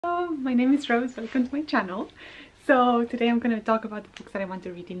Hello, my name is Rose, welcome to my channel. So today I'm going to talk about the books that I want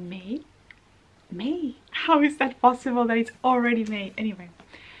to read in May. May? How is that possible that it's already May? Anyway,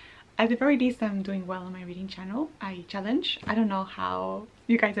 at the very least I'm doing well on my reading channel. I challenge. I don't know how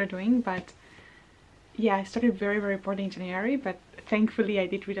you guys are doing, but yeah, I started very poorly in January, but thankfully I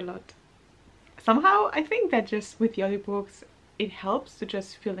did read a lot. Somehow I think that just with the audiobooks it helps to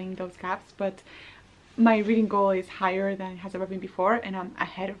just fill in those gaps, but my reading goal is higher than it has ever been before and I'm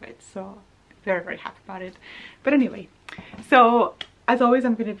ahead of it, so very happy about it. But anyway, so as always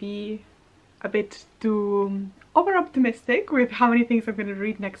I'm gonna be a bit too over optimistic with how many things I'm gonna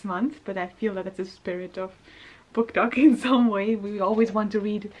read next month, but I feel that that's the spirit of book talk in some way. We always want to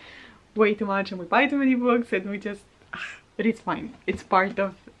read way too much and we buy too many books and we just but it's fine, it's part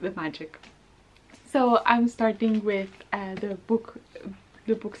of the magic. So I'm starting with the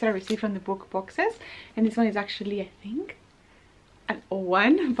books that I received from the book boxes, and this one is actually, I think, an old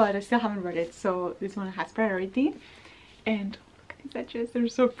one, but I still haven't read it, so this one has priority. And look at these edges, they're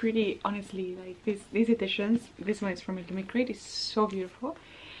so pretty, honestly. Like these editions, this one is from Illuminate, is so beautiful.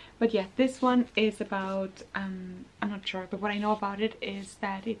 But yeah, this one is about I'm not sure, but what I know about it is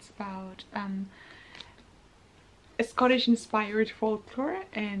that it's about a Scottish inspired folklore,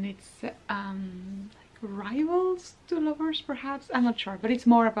 and it's rivals to lovers, perhaps, I'm not sure, but it's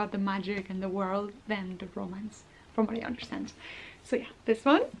more about the magic and the world than the romance, from what I understand. So yeah, this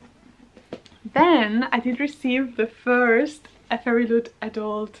one. Then I did receive the first Fairy Loot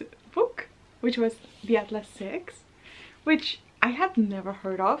adult book, which was The Atlas 6, which I had never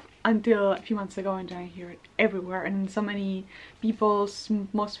heard of until a few months ago, and I hear it everywhere and in so many people's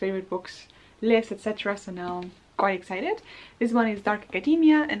most favorite books lists, etc. So now I'm quite excited. This one is Dark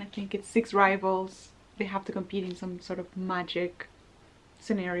Academia, and I think it's 6 rivals. They have to compete in some sort of magic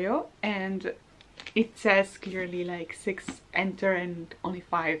scenario, and it says clearly like 6 enter and only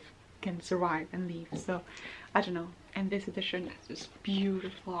 5 can survive and leave, so I don't know. And this edition has this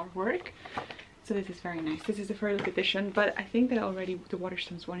beautiful artwork, so this is very nice. This is the Fairy Look edition, but I think that already the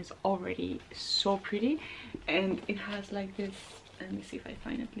Waterstones one is already so pretty, and it has like this, let me see if I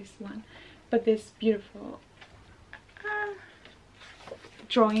find at least one, but this beautiful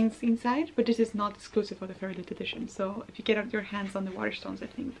drawings inside. But this is not exclusive for the Fairy Loot edition, so if you get your hands on the Waterstones, I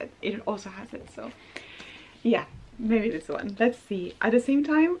think that it also has it. So yeah, maybe this one, let's see. At the same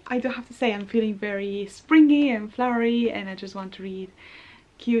time, I do have to say I'm feeling very springy and flowery, and I just want to read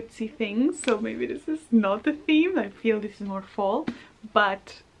cutesy things, so maybe this is not the theme. I feel this is more fall,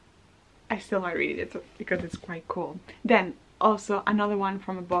 but I still might read it because it's quite cool. Then also another one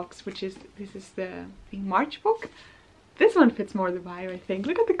from a box, which is, this is the March book. This one fits more the vibe, I think.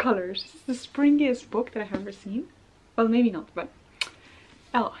 Look at the colors. This is the springiest book that I've ever seen. Well, maybe not, but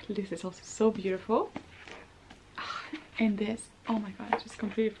oh, this is also so beautiful. And this, oh my god, I just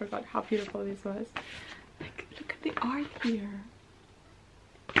completely forgot how beautiful this was. Like, look at the art here.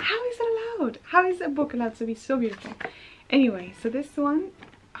 How is it allowed? How is a book allowed to be so beautiful? Anyway, so this one,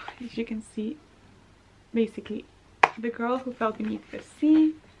 as you can see, basically the girl who fell beneath the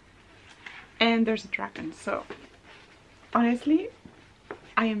sea, and there's a dragon. So honestly,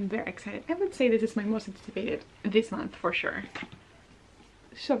 I am very excited. I would say this is my most anticipated this month for sure.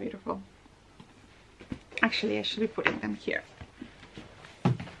 So beautiful. Actually, I should be putting them here.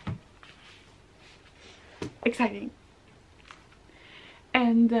 Exciting.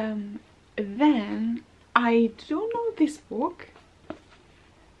 And then I don't know this book.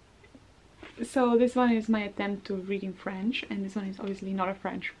 So this one is my attempt to read in French, and this one is obviously not a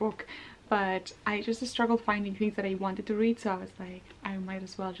French book, but I just struggled finding things that I wanted to read, so I was like, I might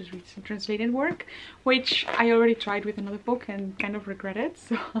as well just read some translated work, which I already tried with another book and kind of regret it.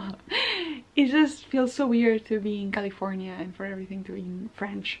 So it just feels so weird to be in California and for everything to be in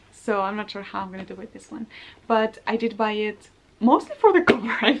French, so I'm not sure how I'm gonna do with this one. But I did buy it mostly for the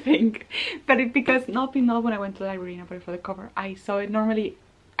cover, I think, but because not when I went to the library and I bought it for the cover. I saw it normally.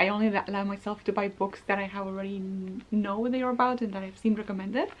 I only allow myself to buy books that I have already know what they are about and that I've seen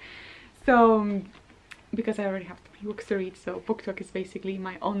recommended. So because I already have 3 books to read, so BookTok is basically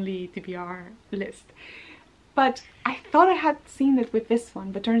my only TBR list. But I thought I had seen it with this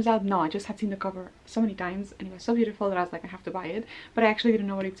one, but turns out no, I just had seen the cover so many times and it was so beautiful that I was like, I have to buy it. But I actually didn't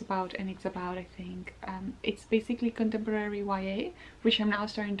know what it's about, and it's about, I think, it's basically contemporary YA, which I'm now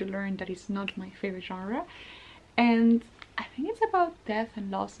starting to learn that is not my favorite genre. And I think it's about death and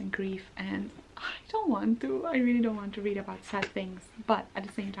loss and grief, and I really don't want to read about sad things, but at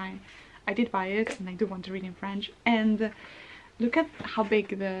the same time I did buy it and I do want to read in French. And look at how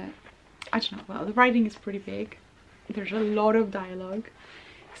big the writing is pretty big. There's a lot of dialogue,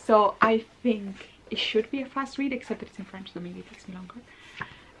 so I think it should be a fast read, except that it's in French, so maybe it takes me longer.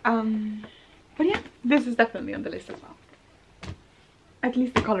 But yeah, this is definitely on the list as well. At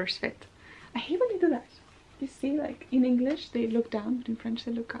least the colors fit. I hate when they do that. You see, like in English they look down, but in French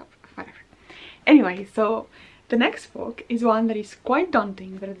they look up. Whatever. Anyway, so the next book is one that is quite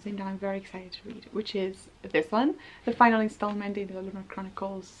daunting, but at the same time I'm very excited to read, which is this one, the final installment in the Lunar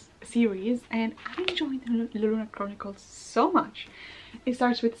Chronicles series, and I enjoyed the Lunar Chronicles so much. It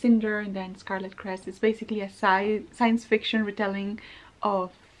starts with Cinder and then Scarlet Crest. It's basically a science fiction retelling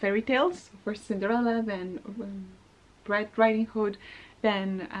of fairy tales. First Cinderella, then Red Riding Hood,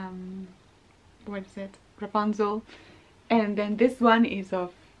 then what is it, Rapunzel, and then this one is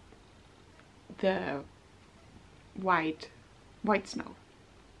of the White Snow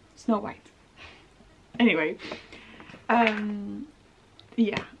White. Anyway,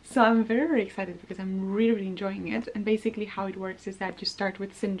 yeah, so I'm very excited because I'm really enjoying it. And basically how it works is that you start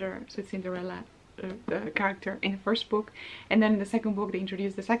with Cinderella, the character in the first book, and then in the second book they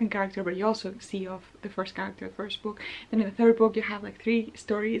introduce the second character, but you also see of the first character the first book. Then in the third book you have like 3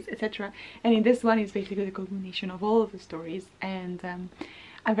 stories, etc. And in this one it's basically the culmination of all of the stories, and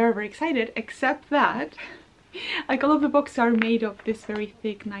I'm very excited, except that like all of the books are made of this very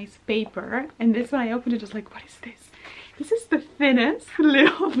thick nice paper, and this one I opened it just like, what is this? This is the thinnest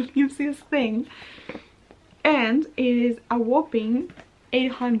little flimsiest thing, and it is a whopping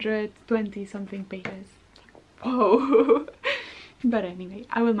 820 something pages. Whoa. But anyway,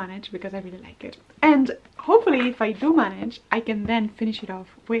 I will manage because I really like it, and hopefully if I do manage I can then finish it off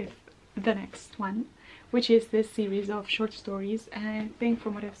with the next one, which is this series of short stories. And I think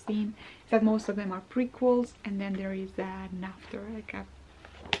from what I've seen is that most of them are prequels, and then there is an after, like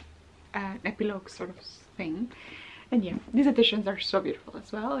an epilogue sort of thing. And yeah, these editions are so beautiful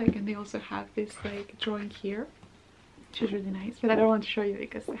as well. Like, and they also have this like drawing here, which is really nice, but I don't want to show you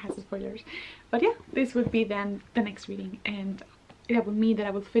because it has the spoilers. But yeah, this would be then the next reading, and that would mean that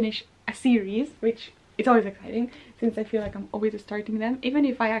I will finish a series, which it's always exciting since I feel like I'm always starting them. Even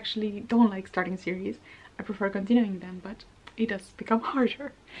if I actually don't like starting series, I prefer continuing them, but it does become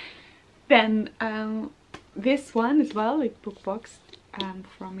harder. Then this one as well, like book box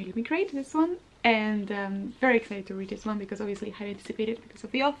from Really Great, this one, and very excited to read this one because obviously I had anticipated because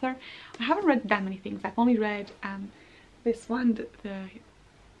of the author. I haven't read that many things. I've only read this one, the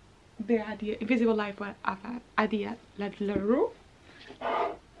Invisible Life of Adia Ladleroux.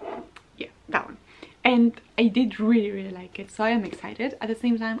 Yeah, that one. And I did really like it, so I am excited. At the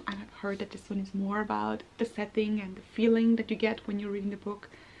same time, I have heard that this one is more about the setting and the feeling that you get when you're reading the book,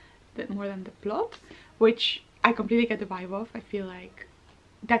 more than the plot, which I completely get the vibe of. I feel like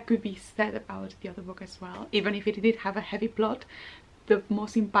that could be said about the other book as well. Even if it did have a heavy plot, the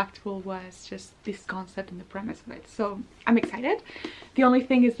most impactful was just this concept and the premise of it. So I'm excited. The only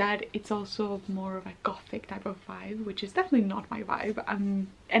thing is that it's also more of a gothic type of vibe, which is definitely not my vibe. And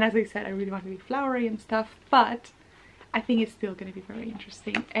as I said, I really want to be flowery and stuff, but I think it's still going to be very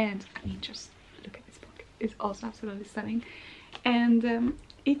interesting. And I mean, just look at this book. It's also absolutely stunning. And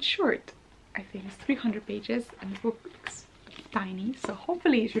it's short. I think it's 300 pages and the book looks tiny, so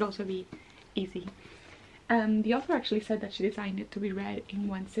hopefully it should also be easy. The author actually said that she designed it to be read in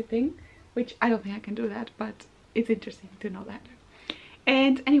one sitting, which I don't think I can do that, but it's interesting to know that.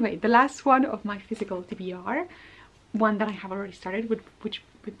 And anyway, the last one of my physical TBR, one that I have already started, which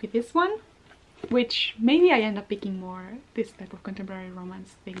would be this one, which maybe I end up picking more this type of contemporary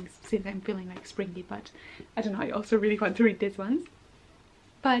romance things since I'm feeling like springy, but I don't know, I also really want to read these ones.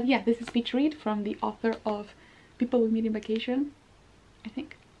 But yeah, this is Beach Read from the author of People We Meet in Vacation, I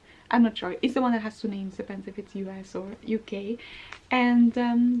think. I'm not sure. It's the one that has 2 names, depends if it's US or UK. And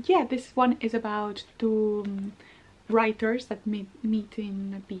yeah, this one is about 2 writers that meet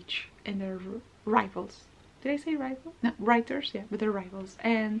in a beach and they're rivals. Did I say rival? No, writers, yeah, but they're rivals.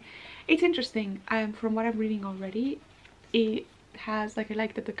 And it's interesting. From what I'm reading already, it has, like, I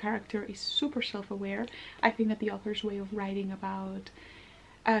like that the character is super self-aware. I think that the author's way of writing about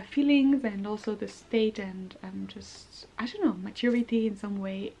feelings and also the state and just, I don't know, maturity in some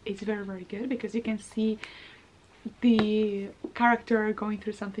way is very good, because you can see the character going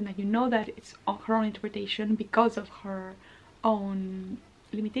through something that you know that it's her own interpretation because of her own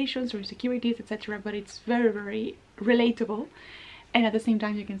limitations or insecurities, etc., but it's very relatable, and at the same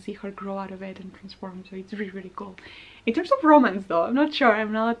time you can see her grow out of it and transform, so it's really cool. In terms of romance though, I'm not sure,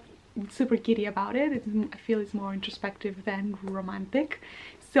 I'm not super giddy about it. I feel it's more introspective than romantic,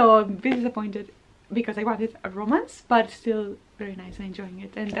 so I'm a bit disappointed because I wanted a romance, but still very nice and enjoying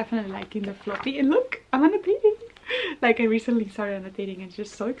it, and definitely liking the floppy. And look, I'm annotating. Like, I recently started annotating and it's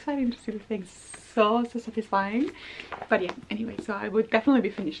just so exciting to see the things, so satisfying. But yeah, anyway, so I would definitely be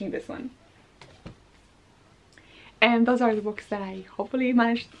finishing this one. And those are the books that I hopefully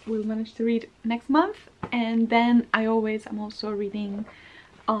will manage to read next month. And then I'm also reading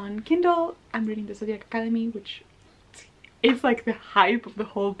on Kindle. I'm reading the Zodiac Academy, which is like the hype of the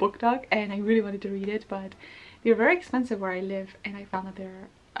whole book talk, and I really wanted to read it, but they're very expensive where I live, and I found that they're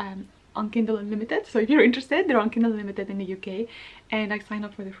on Kindle Unlimited. So if you're interested, they're on Kindle Unlimited in the UK, and I signed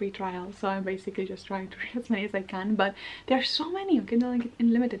up for the free trial, so I'm basically just trying to read as many as I can. But there are so many on Kindle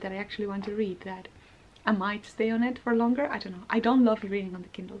Unlimited that I actually want to read that I might stay on it for longer. I don't know. I don't love reading on the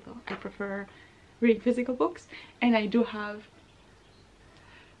Kindle though. I prefer reading physical books, and I do have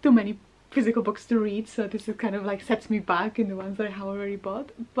too many physical books to read, so this is kind of like sets me back in the ones that I have already bought.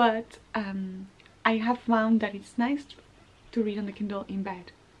 But I have found that it's nice to read on the Kindle in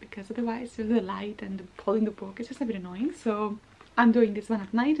bed, because otherwise with the light and holding the book, it's just a bit annoying. So I'm doing this one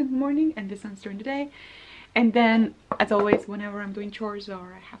at night and in the morning, and this one's during the day. And then, as always, whenever I'm doing chores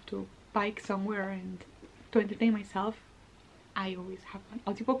or I have to bike somewhere and to entertain myself, I always have an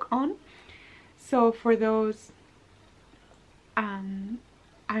audiobook on. So for those,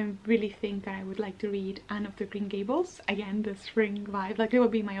 I really think that I would like to read Anne of the Green Gables. Again, the spring vibe, like it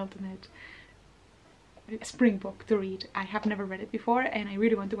would be my ultimate spring book to read. I have never read it before, and I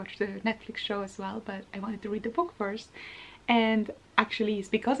really want to watch the Netflix show as well, but I wanted to read the book first. And actually it's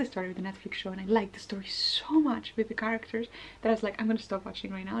because I started with the Netflix show and I liked the story so much with the characters that I was like, I'm gonna stop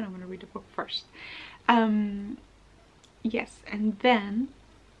watching right now and I'm gonna read the book first. Yes, and then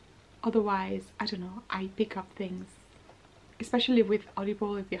otherwise, I don't know, I pick up things, especially with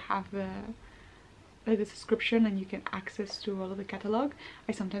Audible. If you have the subscription and you can access to all of the catalog,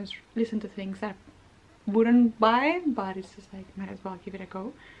 I sometimes listen to things that I wouldn't buy, but it's just like, might as well give it a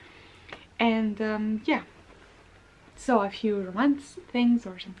go. And yeah, so a few romance things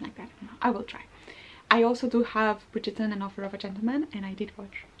or something like that, I will try. I also do have Bridgerton, An Offer of a Gentleman, and I did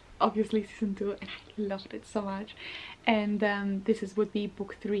watch obviously season 2 and I loved it so much. And this would be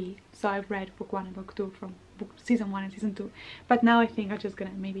book 3, so I've read book 1 and book 2 from season 1 and season 2, but now I think I'm just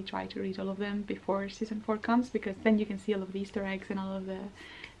gonna maybe try to read all of them before season 4 comes, because then you can see all of the Easter eggs and all of the,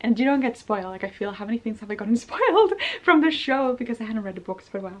 and you don't get spoiled. Like, I feel how many things have I gotten spoiled from the show because I hadn't read the books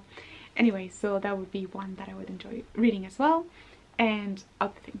for a while. Anyway, so that would be one that I would enjoy reading as well, and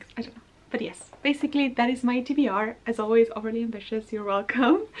other things, I don't know. But yes, basically that is my TBR. As always, overly ambitious, you're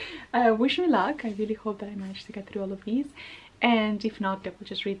welcome. Wish me luck. I really hope that I manage to get through all of these, and if not, I will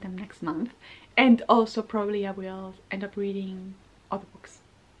just read them next month. And also probably I will end up reading other books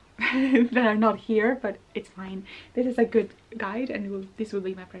that are not here, but it's fine. This is a good guide, and this will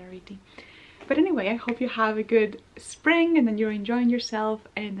be my priority. But anyway, I hope you have a good spring and that you're enjoying yourself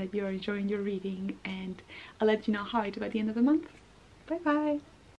and that you're enjoying your reading, and I'll let you know how I do at the end of the month. Bye bye!